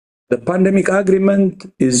The pandemic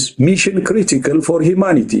agreement is mission critical for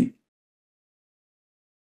humanity.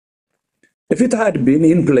 If it had been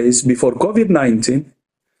in place before COVID-19,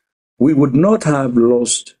 we would not have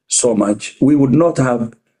lost so much. We would not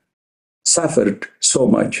have suffered so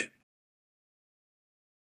much.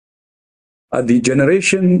 As the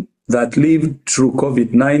generation that lived through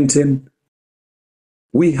COVID-19,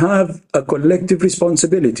 we have a collective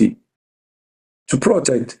responsibility to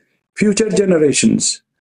protect future generations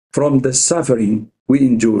from the suffering we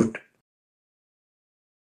endured.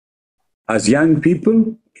 As young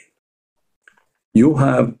people, you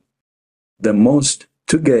have the most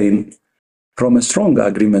to gain from a strong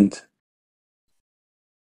agreement.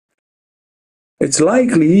 It's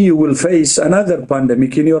likely you will face another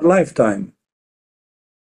pandemic in your lifetime.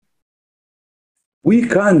 We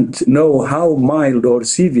can't know how mild or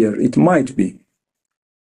severe it might be,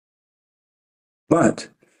 but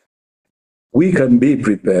we can be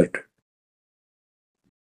prepared.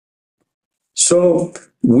 So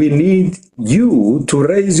we need you to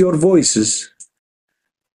raise your voices,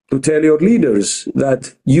 to tell your leaders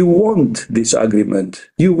that you want this agreement,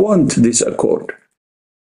 you want this accord.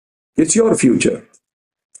 It's your future.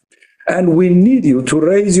 And we need you to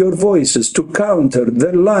raise your voices to counter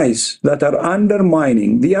the lies that are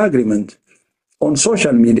undermining the agreement on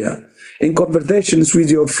social media, in conversations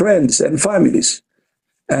with your friends and families,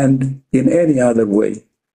 and in any other way.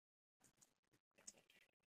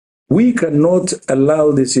 We cannot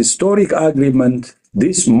allow this historic agreement,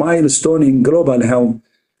 this milestone in global health,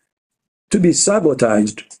 to be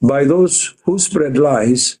sabotaged by those who spread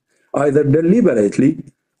lies, either deliberately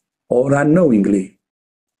or unknowingly.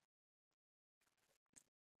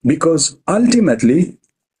 Because ultimately,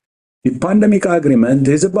 the pandemic agreement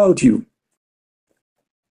is about you,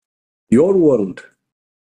 your world,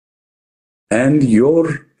 and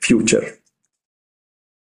your future.